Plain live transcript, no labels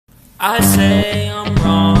I say I'm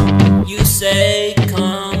wrong, you say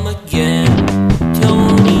come again.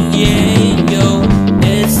 Tony, yeah, yo,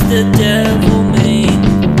 it's the devil,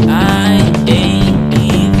 man. I ain't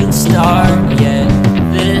even started yet,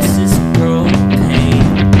 this is propane.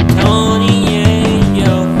 Tony, yeah,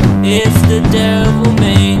 yo, it's the devil,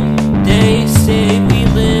 man. They say we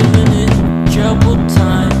living in troubled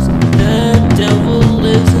times, the devil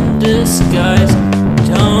lives in disguise.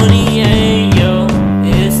 Tony, yeah, yo,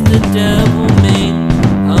 it's the devil, made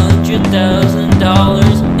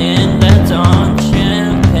 $100,000 and that's on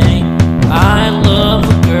champagne. I love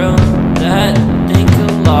a girl that think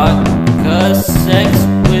a lot, cause sex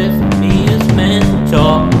with me is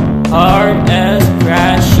mental. Hard as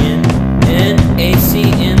crashing an AC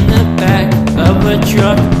in the back of a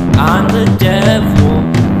truck. I'm the devil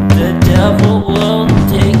will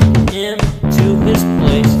take him to his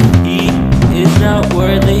place. He is not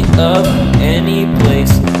worthy of any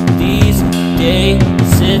place. These days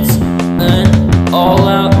it's an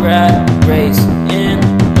all-out rat race, and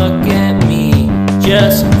look at me,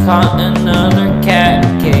 just caught another cat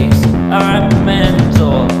case. I'm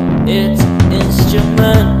mental, it's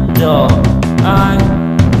instrumental. I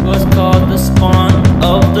was called the spawn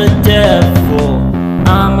of the devil.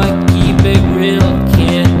 I'ma keep it real,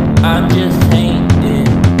 kid, I'm just hating.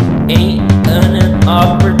 Ain't an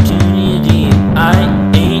opportunity, I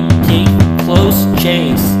ain't take close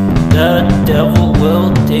chase. The devil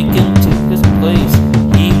will take him to his place.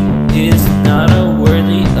 He is not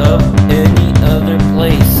worthy of any other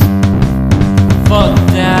place. Fuck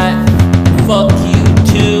that, fuck you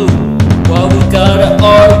too. Why we gotta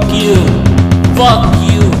argue? Fuck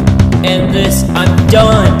you, and this I'm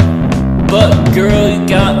done. But girl, you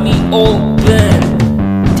got me open.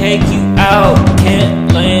 Take you out,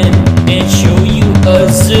 can't land, and show you a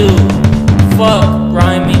zoo. Fuck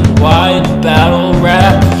rhyming, why battle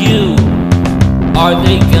rap you? Are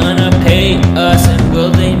they gonna pay us and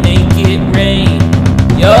will they make it rain?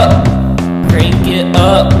 Yup, crank it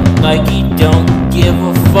up like you don't give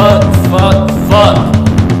a fuck, fuck, fuck.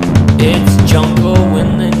 It's jungle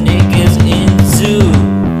when the niggas in zoo.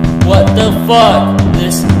 What the fuck?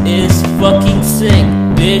 This is fucking sick,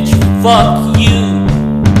 bitch, fuck you.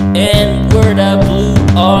 And word I blew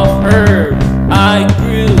off her, I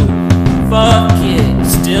grew. Fuck it,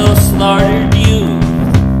 still slaughtered you.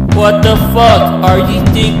 What the fuck are you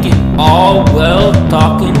thinking? All well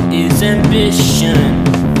talking is ambition.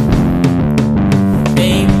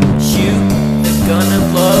 Aim, shoot, the gun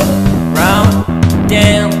of love round.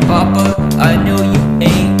 Damn, papa, I know you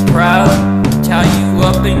ain't proud. Tie you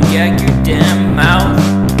up and gag your damn mouth.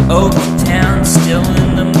 Oak Town still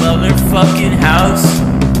in the motherfucking house.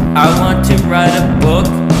 I want to write a book,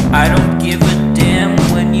 I don't give a damn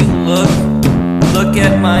when you look. Look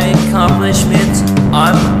at my accomplishments,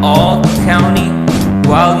 I'm all county,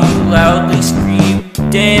 while you loudly scream,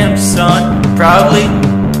 damn son, proudly.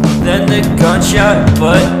 Then the gunshot,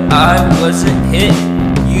 but I wasn't hit.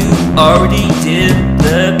 You already did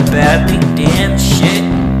the bad thing, damn shit.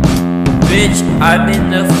 Bitch, I'm in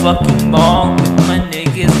the fucking mall with my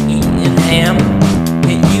niggas eating ham.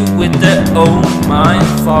 Hit you with the oh my,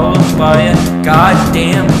 followed by a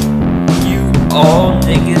goddamn. You all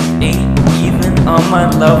niggas ain't even on my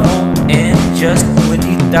level, and just when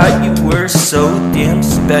you thought you were so damn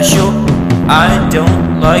special, I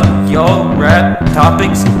don't like y'all rap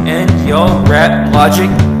topics and y'all rap logic.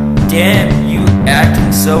 Damn, you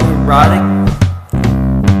acting so erotic.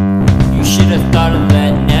 You should have thought of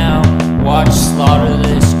that now. Watch slaughter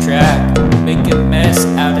this track, make a mess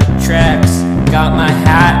out of tracks. Got my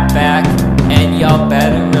hat back, and y'all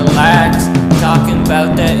better relax. Talking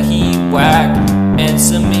about that he whack, and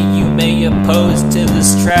some of you may oppose to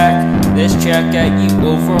this track. This track got you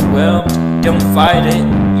overwhelmed, don't fight it,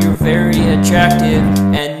 you're very attractive.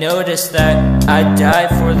 And notice that I died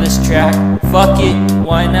for this track. Fuck it,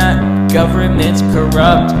 why not? Government's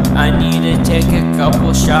corrupt, I need to take a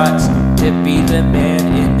couple shots to be the man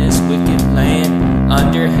in this wicked land.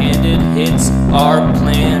 Underhanded hits are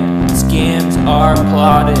planned, scams are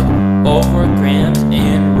plotted over grams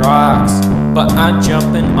and rocks. But I'm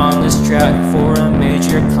jumping on this track for a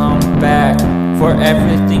major comeback. For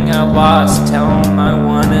everything I lost, tell 'em I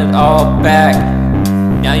want it all back.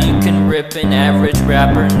 Now you can rip an average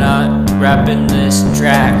rapper not rapping this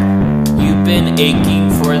track. You've been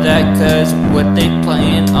aching for that cause what they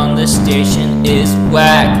playing on the station is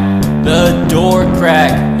whack. The door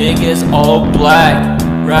crack, niggas all black.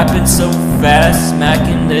 Rapping so fast,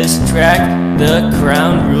 smacking this track. The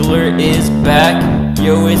crown ruler is back.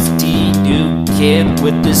 Yo, it's D, new kid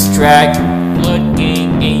with this track. Blood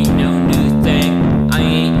gang ain't no new thing, I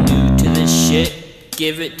ain't new to this shit.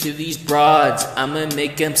 give it to these broads. I'ma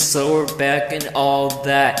make them soar back and all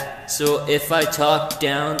that. So if I talk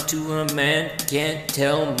down to a man, can't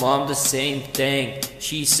tell mom the same thing.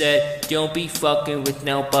 She said, don't be fucking with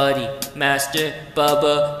nobody. Master,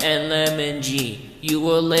 Bubba, and Lemon G. You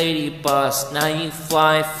a lady boss, now you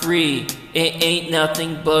fly free. It ain't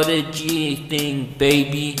nothing but a G thing,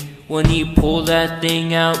 baby. When you pull that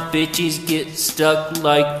thing out, bitches get stuck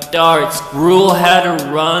like darts. Rule how to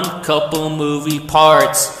run, couple movie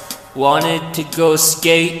parts. Wanted to go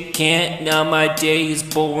skate, can't, now my day is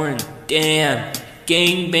born. Damn,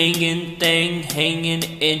 gang banging thing hanging,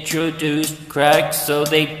 introduced crack, so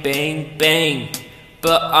they bang bang.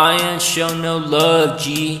 But I ain't show no love,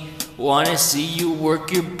 G. Wanna see you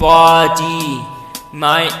work your body.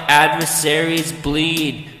 My adversaries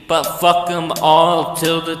bleed, but fuck them all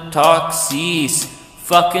till the talk cease.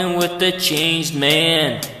 Fucking with the changed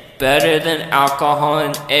man, better than alcohol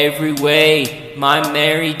in every way. My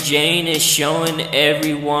Mary Jane is showing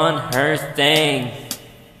everyone her thing.